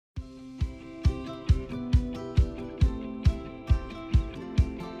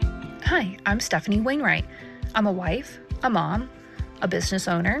Hi, I'm Stephanie Wainwright. I'm a wife, a mom, a business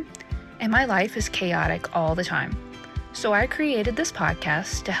owner, and my life is chaotic all the time. So I created this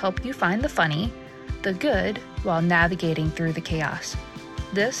podcast to help you find the funny, the good, while navigating through the chaos.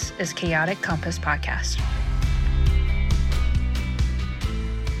 This is Chaotic Compass Podcast.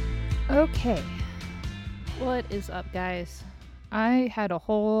 Okay, what is up, guys? I had a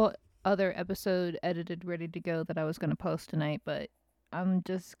whole other episode edited ready to go that I was going to post tonight, but I'm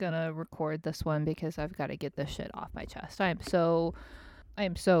just going to record this one because I've got to get this shit off my chest. I am so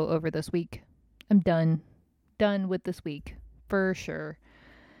over this week. I'm done with this week for sure.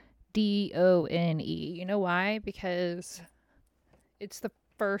 DONE. You know why? Because it's the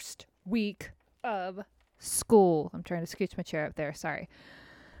first week of school. I'm trying to scooch my chair up there. Sorry.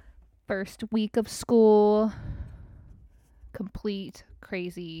 First week of school. Complete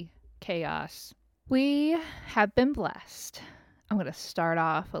crazy chaos. We have been blessed. I'm going to start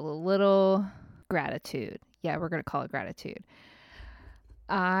off with a little gratitude. Yeah, we're going to call it gratitude.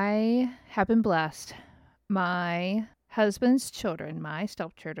 I have been blessed. My husband's children, my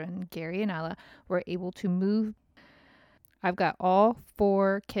stepchildren, Gary and Isla, were able to move. I've got all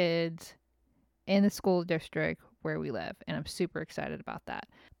 4 kids in the school district where we live, and I'm super excited about that.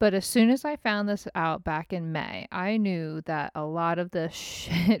 But as soon as I found this out back in May, I knew that a lot of this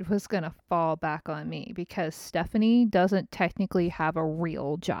shit was going to fall back on me because Stephanie doesn't technically have a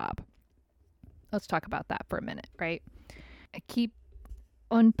real job. Let's talk about that for a minute, right? I keep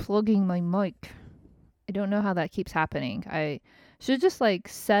unplugging my mic. I don't know how that keeps happening. I should just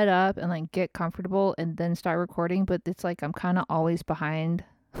set up and get comfortable and then start recording, but it's I'm kind of always behind.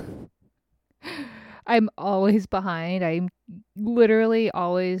 I'm always behind. I'm literally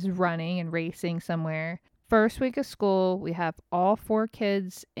always running and racing somewhere. First week of school, we have all 4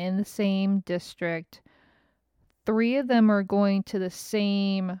 kids in the same district. 3 of them are going to the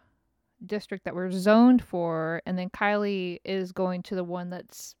same district that we're zoned for, and then Kylie is going to the one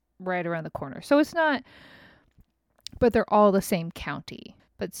that's right around the corner. So it's not, but they're all the same county.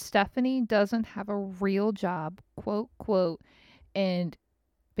 But Stephanie doesn't have a real job, quote, and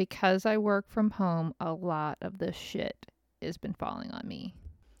because I work from home, a lot of this shit has been falling on me.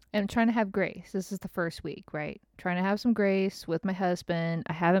 And I'm trying to have grace. This is the first week, right? Trying to have some grace with my husband.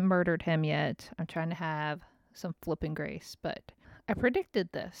 I haven't murdered him yet. I'm trying to have some flipping grace. But I predicted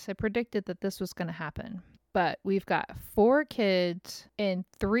this. I predicted that this was going to happen. But we've got 4 kids in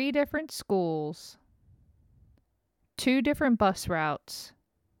 3 different schools, 2 different bus routes,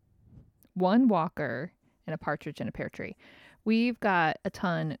 1 walker, and a partridge in a pear tree. We've got a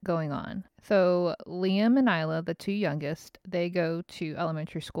ton going on. So Liam and Isla, the 2 youngest, they go to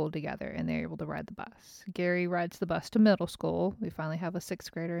elementary school together and they're able to ride the bus. Gary rides the bus to middle school. We finally have a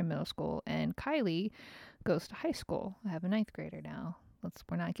 6th grader in middle school. And Kylie goes to high school. I have a 9th grader now.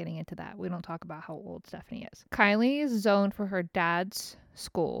 We're not getting into that. We don't talk about how old Stephanie is. Kylie is zoned for her dad's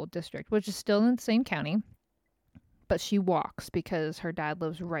school district, which is still in the same county. But she walks because her dad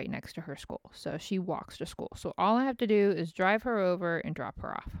lives right next to her school. So she walks to school. So all I have to do is drive her over and drop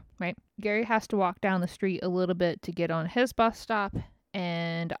her off, right? Gary has to walk down the street a little bit to get on his bus stop.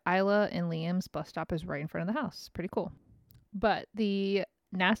 And Isla and Liam's bus stop is right in front of the house. Pretty cool. But the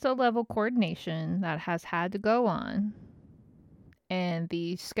NASA level coordination that has had to go on and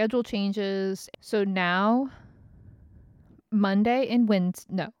the schedule changes. So now Monday and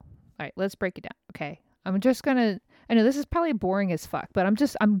Wednesday. No. All right, let's break it down. Okay. I know this is probably boring as fuck, but I'm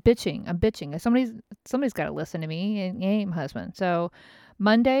bitching. Somebody's got to listen to me, and it ain't my husband. So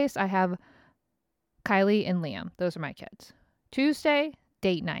Mondays, I have Kylie and Liam. Those are my kids. Tuesday,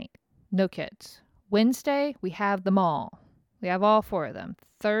 date night. No kids. Wednesday, we have them all. We have all 4 of them.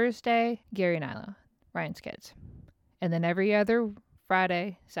 Thursday, Gary and Isla, Ryan's kids. And then every other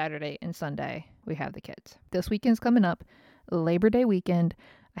Friday, Saturday, and Sunday, we have the kids. This weekend's coming up. Labor Day weekend.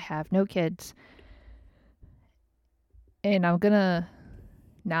 I have no kids. And I'm gonna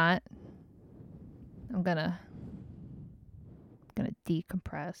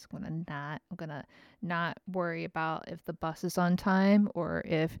decompress. I'm gonna not worry about if the bus is on time or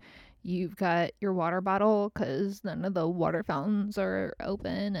if you've got your water bottle because none of the water fountains are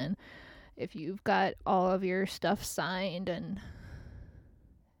open, and if you've got all of your stuff signed, and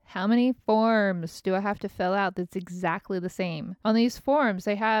how many forms do I have to fill out that's exactly the same. On these forms,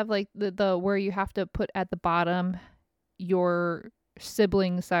 they have the where you have to put at the bottom your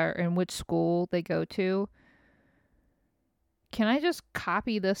siblings are in which school they go to. Can I just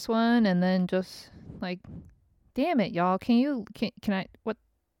copy this one and then just damn it, y'all, can I, what,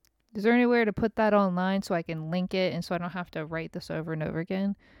 is there anywhere to put that online so I can link it and so I don't have to write this over and over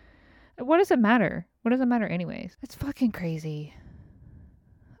again? What does it matter? What does it matter anyways? It's fucking crazy.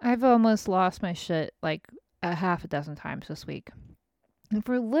 I've almost lost my shit like a half a dozen times this week. And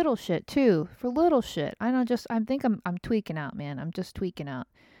for little shit too. For little shit. I think I'm tweaking out, man. I'm just tweaking out.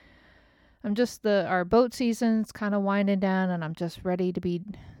 Our boat season's kind of winding down and I'm just ready to be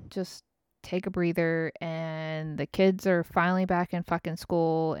just take a breather, and the kids are finally back in fucking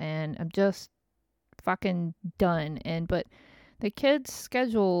school and I'm just fucking done. But the kids'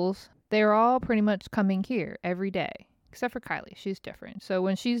 schedules, they're all pretty much coming here every day. Except for Kylie. She's different. So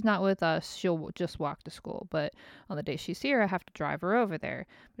when she's not with us, she'll just walk to school. But on the day she's here, I have to drive her over there.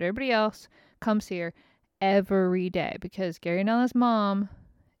 But everybody else comes here every day because Gary and Ella's mom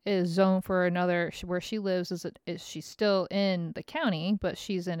is zoned for another, where she lives is she's still in the county, but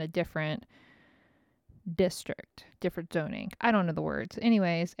she's in a different district, different zoning. I don't know the words.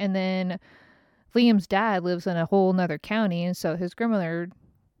 Anyways, and then Liam's dad lives in a whole nother county, and so his grandmother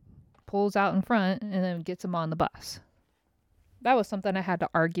pulls out in front and then gets him on the bus. That was something I had to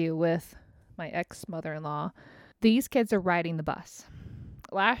argue with my ex-mother-in-law. These kids are riding the bus.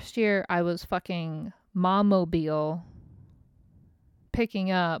 Last year, I was fucking mom-mobile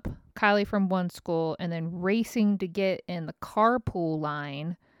picking up Kylie from one school and then racing to get in the carpool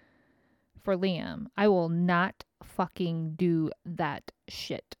line for Liam. I will not fucking do that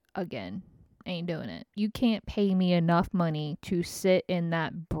shit again. Ain't doing it. You can't pay me enough money to sit in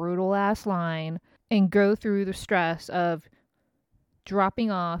that brutal ass line and go through the stress of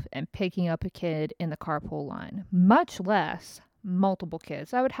dropping off and picking up a kid in the carpool line, much less multiple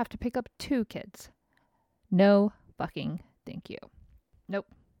kids. I would have to pick up 2 kids. No fucking thank you. Nope.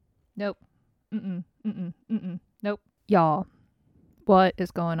 Nope. Nope. Y'all, what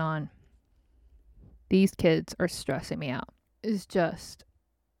is going on? These kids are stressing me out. It's just,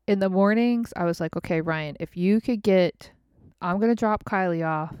 in the mornings, I was like, okay, Ryan, if you could I'm going to drop Kylie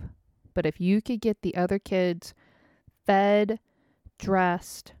off, but if you could get the other kids fed,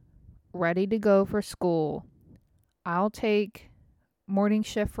 dressed, ready to go for school, I'll take morning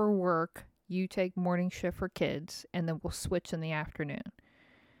shift for work, you take morning shift for kids, and then we'll switch in the afternoon.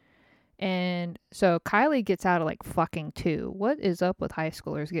 And so Kylie gets out at like fucking 2. What is up with high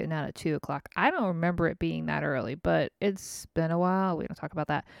schoolers getting out at 2 o'clock? I don't remember it being that early, but it's been a while. We don't talk about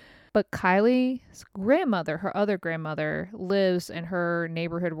that. But Kylie's grandmother, her other grandmother, lives in her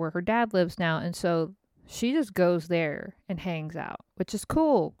neighborhood where her dad lives now. And so she just goes there and hangs out, which is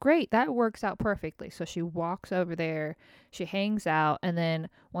cool. Great. That works out perfectly. So she walks over there, she hangs out, and then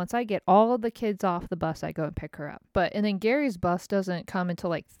once I get all of the kids off the bus, I go and pick her up. And then Gary's bus doesn't come until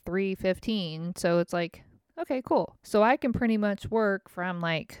like 3:15. So it's like, okay, cool. So I can pretty much work from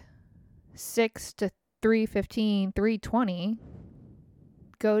like 6 to 3:15, 3:20.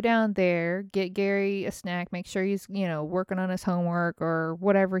 Go down there, get Gary a snack, make sure he's, working on his homework or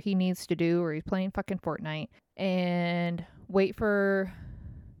whatever he needs to do, or he's playing fucking Fortnite, and wait for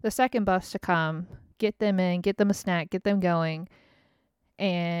the second bus to come, get them in, get them a snack, get them going,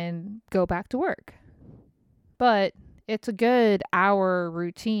 and go back to work. But it's a good hour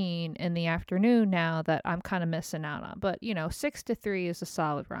routine in the afternoon now that I'm kind of missing out on. But, 6 to 3 is a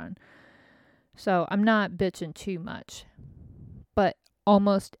solid run. So I'm not bitching too much. But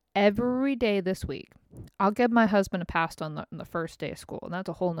almost every day this week, I'll give my husband a pass on the first day of school, and that's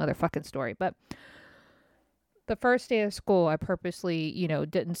a whole nother fucking story. But the first day of school, I purposely,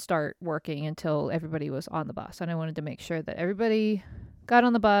 didn't start working until everybody was on the bus, and I wanted to make sure that everybody got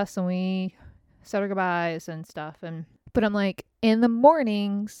on the bus and we said our goodbyes and stuff. But I'm like, in the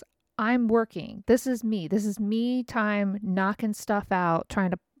mornings, I'm working. This is me time knocking stuff out, trying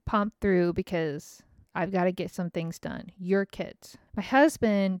to pump through because I've got to get some things done. Your kids. My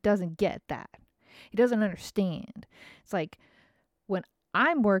husband doesn't get that. He doesn't understand. It's like, when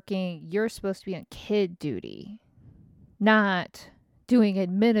I'm working, you're supposed to be on kid duty, not doing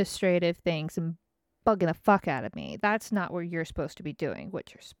administrative things and bugging the fuck out of me. That's not what you're supposed to be doing.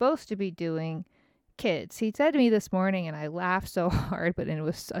 What you're supposed to be doing, kids. He said to me this morning, and I laughed so hard, but it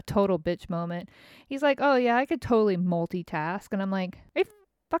was a total bitch moment. He's like, oh yeah, I could totally multitask. And I'm like, are you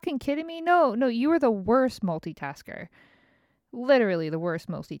fucking kidding me? No, you are the worst multitasker. Literally the worst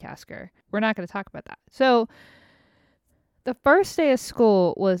multitasker. We're not going to talk about that. So the first day of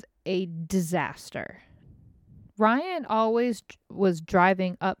school was a disaster. Ryan always was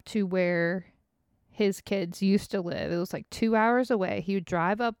driving up to where his kids used to live. It was like 2 hours away. He would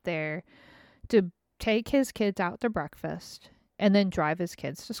drive up there to take his kids out to breakfast and then drive his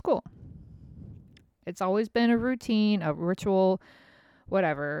kids to school. It's always been a routine, a ritual,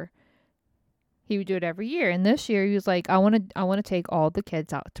 whatever. He would do it every year. And this year he was like, I want to take all the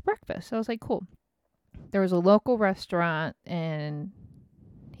kids out to breakfast. So I was like, cool. There was a local restaurant and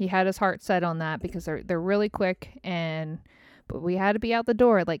he had his heart set on that because they're really quick and But we had to be out the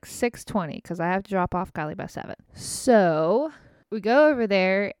door at like 6:20 because I have to drop off Kylie by 7. So we go over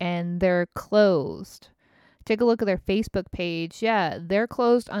there and they're closed. Take a look at their Facebook page. Yeah, they're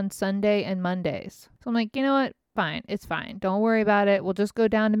closed on Sunday and Mondays. So I'm like, you know what? Fine. It's fine. Don't worry about it. We'll just go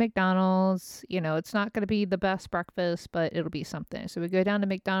down to McDonald's. You know, it's not going to be the best breakfast, but it'll be something. So we go down to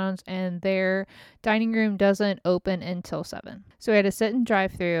McDonald's and their dining room doesn't open until 7. So we had to sit and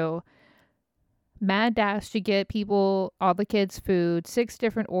drive through. Mad dash to get people, all the kids' food, 6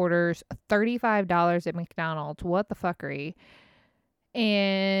 different orders, $35 at McDonald's. What the fuckery?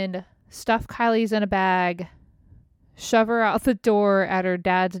 And stuff Kylie's in a bag, shove her out the door at her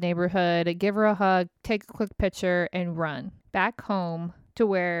dad's neighborhood, give her a hug, take a quick picture, and run back home to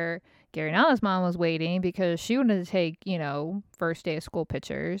where Gary and Alice's mom was waiting because she wanted to take, first day of school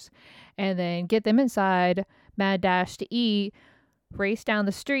pictures, and then get them inside, mad dash to eat, race down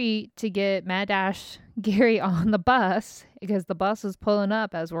the street to get mad dash Gary on the bus because the bus is pulling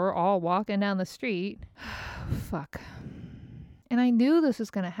up as we're all walking down the street. Fuck. And I knew this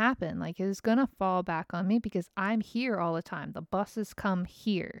was going to happen. Like, it was going to fall back on me because I'm here all the time. The buses come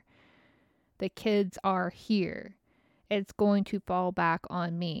here. The kids are here. It's going to fall back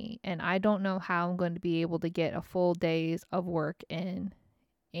on me. And I don't know how I'm going to be able to get a full days of work in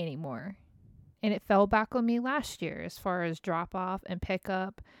anymore. And it fell back on me last year as far as drop off and pick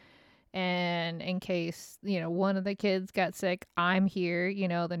up. And in case, one of the kids got sick, I'm here.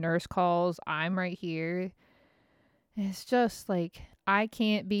 The nurse calls, I'm right here. It's just like, I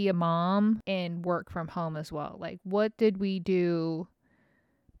can't be a mom and work from home as well. Like, what did we do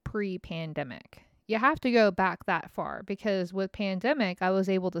pre-pandemic? You have to go back that far because with pandemic, I was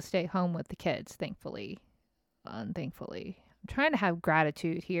able to stay home with the kids, thankfully. Unthankfully. I'm trying to have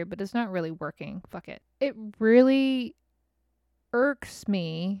gratitude here, but it's not really working. Fuck it. It really irks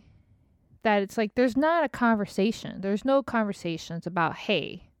me that it's like, there's not a conversation. There's no conversations about,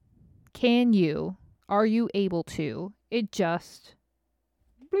 hey, are you able to? It just,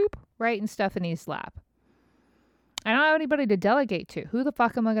 bloop, right in Stephanie's lap. I don't have anybody to delegate to. Who the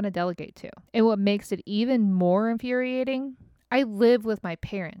fuck am I going to delegate to? And what makes it even more infuriating, I live with my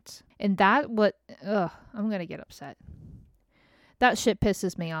parents. And I'm going to get upset. That shit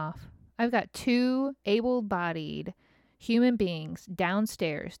pisses me off. I've got 2 able-bodied human beings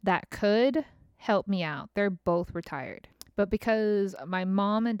downstairs that could help me out. They're both retired. But because my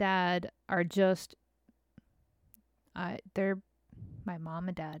mom and dad are just they're my mom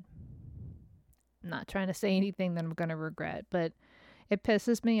and dad. I'm not trying to say anything that I'm going to regret, but it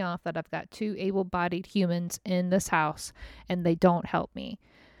pisses me off that I've got 2 able-bodied humans in this house and they don't help me.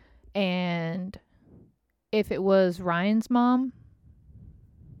 And if it was Ryan's mom,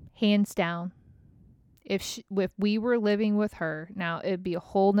 hands down, if we were living with her, now it'd be a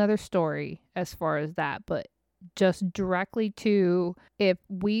whole nother story as far as that, but just directly to if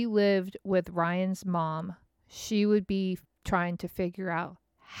we lived with Ryan's mom, she would be trying to figure out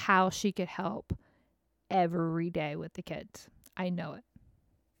how she could help every day with the kids. I know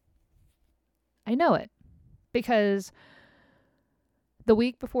it. Because the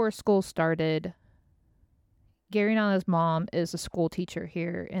week before school started, Gary and Anna's mom is a school teacher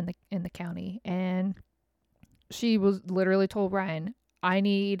here in the county, and she was literally told Ryan, I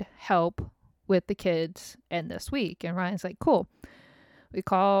need help with the kids and this week. And Ryan's like, cool. We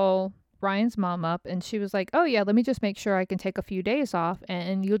call Ryan's mom up and she was like, oh yeah, let me just make sure I can take a few days off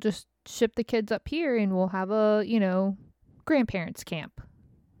and you'll just ship the kids up here and we'll have a, grandparents camp.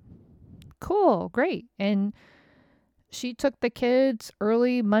 Cool, great. And she took the kids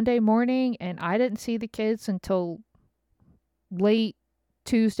early Monday morning and I didn't see the kids until late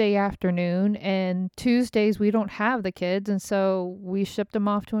Tuesday afternoon, and Tuesdays we don't have the kids, and so we shipped them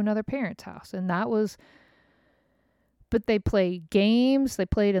off to another parent's house. And but they played games, they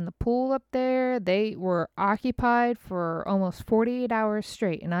played in the pool up there, they were occupied for almost 48 hours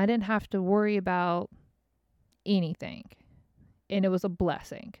straight, and I didn't have to worry about anything, and it was a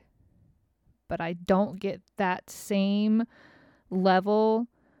blessing. But I don't get that same level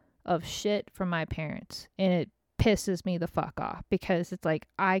of shit from my parents, and it pisses me the fuck off because it's like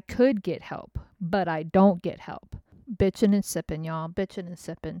I could get help, but I don't get help. Bitching and sipping, y'all. Bitching and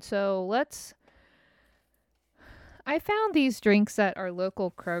sipping. So I found these drinks at our local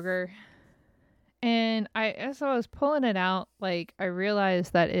Kroger, and as I was pulling it out, like, I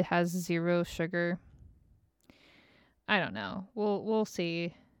realized that it has 0 sugar. I don't know. We'll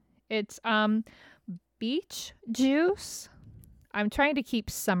see. It's beach juice. I'm trying to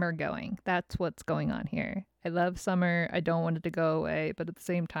keep summer going. That's what's going on here. I love summer. I don't want it to go away, but at the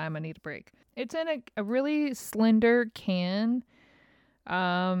same time, I need a break. It's in a really slender can.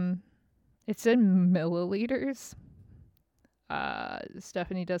 It's in milliliters.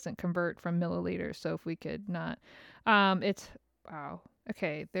 Stephanie doesn't convert from milliliters, so if we could not, it's wow.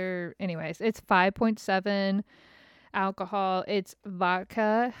 Okay, anyways, it's 5.7 alcohol. It's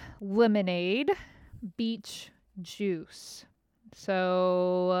vodka, lemonade, beach juice.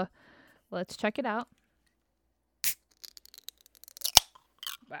 So let's check it out.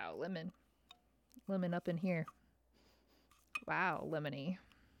 Wow, lemon up in here. Wow, lemony.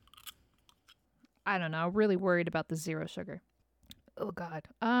 I don't know. Really worried about the zero sugar. Oh God.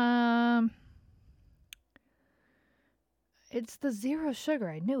 It's the zero sugar.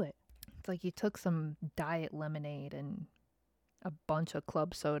 I knew it. It's like you took some diet lemonade and a bunch of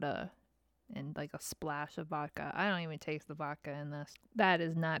club soda and like a splash of vodka. I don't even taste the vodka in this. That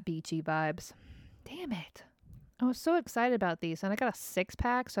is not beachy vibes. Damn it. I was so excited about these, and I got a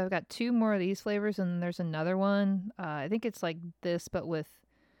 6-pack, so I've got 2 more of these flavors, and there's another one. I think it's like this, but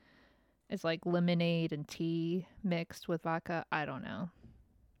it's like lemonade and tea mixed with vodka. I don't know.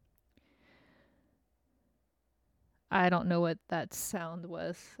 I don't know what that sound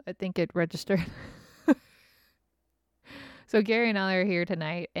was. I think it registered. So Gary and I are here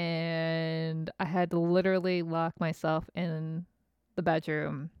tonight, and I had to literally lock myself in the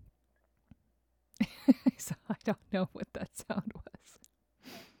bedroom. So I don't know what that sound was.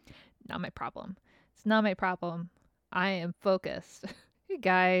 Not my problem. It's not my problem. I am focused. Hey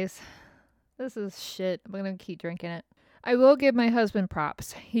guys, this is shit. I'm going to keep drinking it. I will give my husband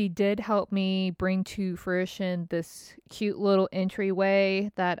props. He did help me bring to fruition this cute little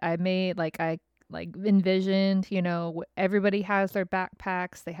entryway that I made. I envisioned, everybody has their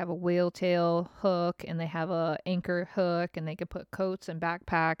backpacks. They have a whale tail hook and they have a anchor hook, and they can put coats and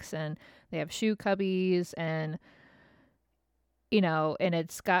backpacks, and they have shoe cubbies, and and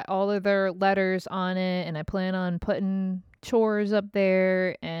it's got all of their letters on it, and I plan on putting chores up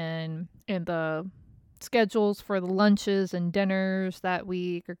there and the schedules for the lunches and dinners that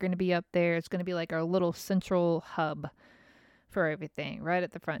week are going to be up there. It's going to be like our little central hub for everything right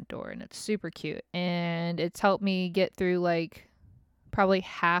at the front door, and it's super cute, and it's helped me get through like probably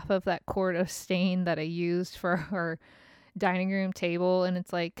half of that quart of stain that I used for our dining room table. And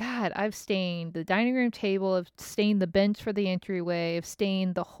it's like, God, I've stained the dining room table, I've stained the bench for the entryway, I've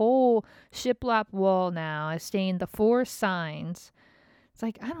stained the whole shiplap wall now, I've stained the 4 signs. It's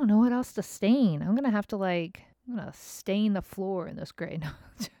like, I don't know what else to stain. I'm gonna stain the floor in this gray.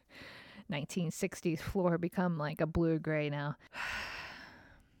 1960s floor become like a blue gray now.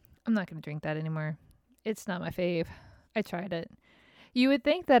 I'm not gonna drink that anymore. It's not my fave. I tried it. You would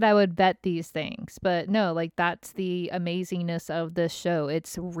think that I would vet these things, but no, like that's the amazingness of this show.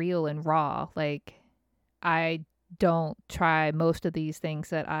 It's real and raw. Like I don't try most of these things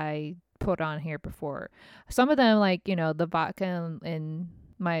that I put on here before. Some of them, like, the vodka and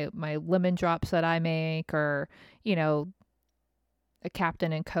my lemon drops that I make, or, a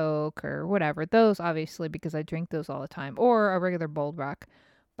Captain and Coke or whatever. Those obviously, because I drink those all the time, or a regular Bold Rock,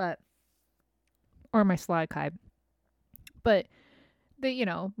 or my Slide Kai. But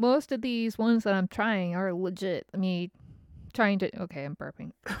most of these ones that I'm trying are legit. I'm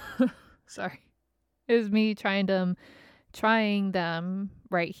burping. Sorry. Is me trying them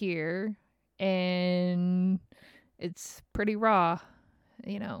right here, and it's pretty raw.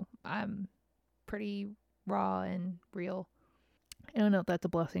 I'm pretty raw and real. I don't know if that's a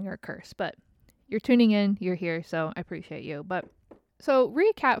blessing or a curse, but you're tuning in, you're here, so I appreciate you. But so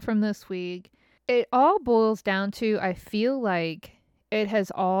recap from this week, it all boils down to, I feel like it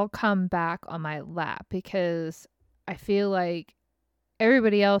has all come back on my lap, because I feel like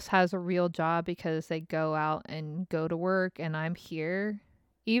everybody else has a real job because they go out and go to work, and I'm here,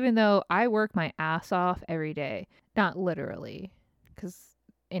 even though I work my ass off every day. Not literally,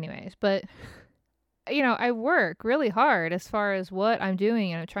 but I work really hard as far as what I'm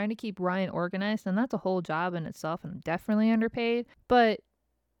doing, and I'm trying to keep Ryan organized, and that's a whole job in itself, and I'm definitely underpaid. But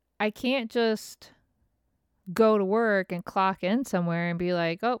I can't just go to work and clock in somewhere and be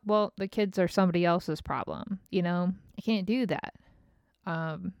like, oh, well, the kids are somebody else's problem. I can't do that.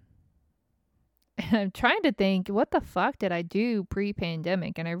 And I'm trying to think, what the fuck did I do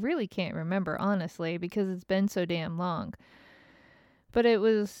pre-pandemic? And I really can't remember, honestly, because it's been so damn long. But it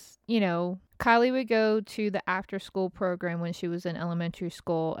was, Kylie would go to the after school program when she was in elementary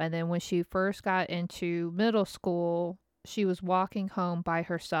school. And then when she first got into middle school, she was walking home by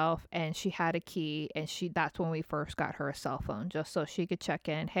herself, and she had a key, and that's when we first got her a cell phone, just so she could check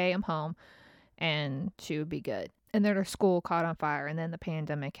in, hey, I'm home, and she would be good. And then her school caught on fire, and then the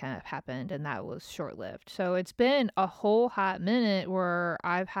pandemic happened, and that was short-lived. So it's been a whole hot minute where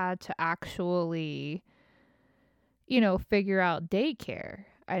I've had to actually, figure out daycare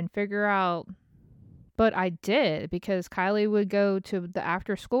and figure out But I did, because Kylie would go to the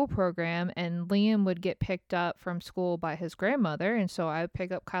after school program and Liam would get picked up from school by his grandmother. And so I would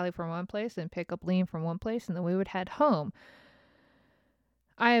pick up Kylie from one place and pick up Liam from one place, and then we would head home.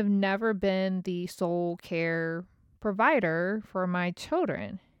 I have never been the sole care provider for my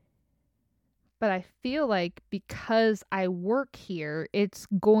children. But I feel like because I work here, it's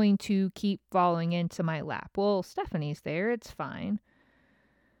going to keep falling into my lap. Well, Stephanie's there. It's fine.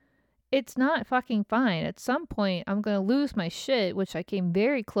 It's not fucking fine. At some point, I'm going to lose my shit, which I came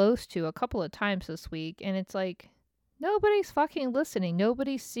very close to a couple of times this week. And it's like, nobody's fucking listening.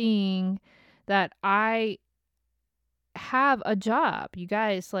 Nobody's seeing that I have a job. You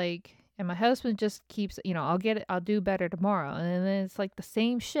guys, like, and my husband just keeps, I'll get it. I'll do better tomorrow. And then it's like the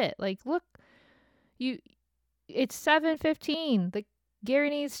same shit. Like, look, it's 7:15.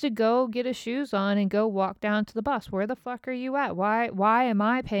 Gary needs to go get his shoes on and go walk down to the bus. Where the fuck are you at? Why am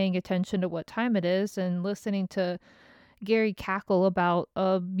I paying attention to what time it is and listening to Gary cackle about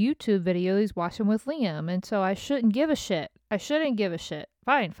a YouTube video he's watching with Liam? And so I shouldn't give a shit.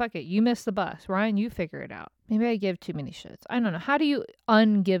 Fine, fuck it. You missed the bus. Ryan, you figure it out. Maybe I give too many shits. I don't know. How do you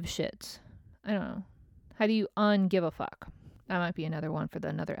ungive shits? I don't know. How do you ungive a fuck? That might be another one for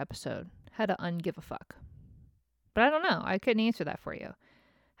another episode. How to ungive a fuck. But I don't know. I couldn't answer that for you.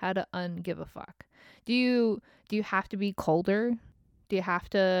 How to ungive a fuck. Do you have to be colder? Do you have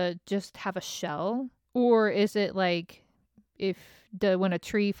to just have a shell? Or is it like when a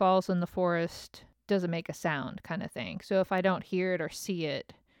tree falls in the forest, doesn't make a sound kind of thing? So if I don't hear it or see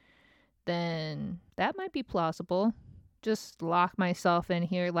it, then that might be plausible. Just lock myself in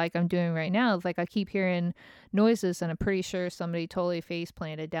here like I'm doing right now. It's like I keep hearing noises and I'm pretty sure somebody totally face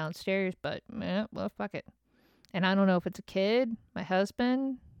planted downstairs, but well, fuck it. And I don't know if it's a kid, my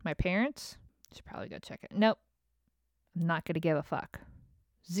husband, my parents. Should probably go check it. Nope. I'm not going to give a fuck.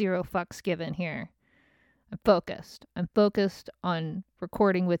 0 fucks given here. I'm focused. I'm focused on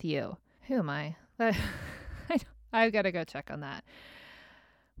recording with you. Who am I? I've got to go check on that.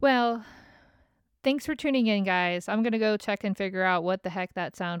 Well, thanks for tuning in, guys. I'm going to go check and figure out what the heck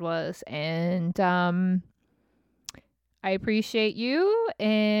that sound was. And I appreciate you,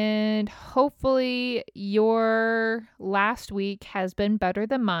 and hopefully your last week has been better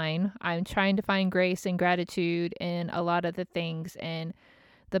than mine. I'm trying to find grace and gratitude in a lot of the things, and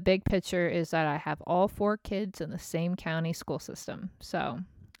the big picture is that I have all 4 kids in the same county school system, so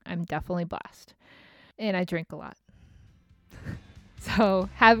I'm definitely blessed, and I drink a lot. So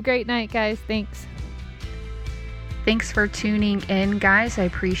have a great night, guys. Thanks. Thanks for tuning in, guys. I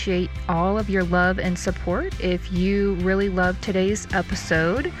appreciate all of your love and support. If you really loved today's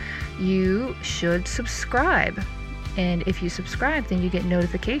episode, you should subscribe. And if you subscribe, then you get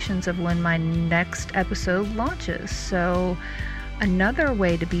notifications of when my next episode launches. So another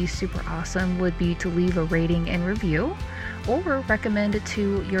way to be super awesome would be to leave a rating and review, or recommend it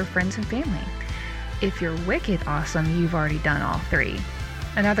to your friends and family. If you're wicked awesome, you've already done all 3.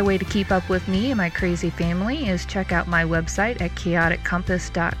 Another way to keep up with me and my crazy family is check out my website at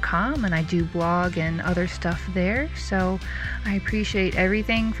chaoticcompass.com, and I do blog and other stuff there. So I appreciate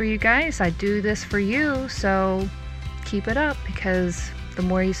everything for you guys. I do this for you, so keep it up, because the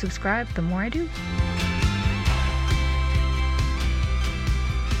more you subscribe, the more I do.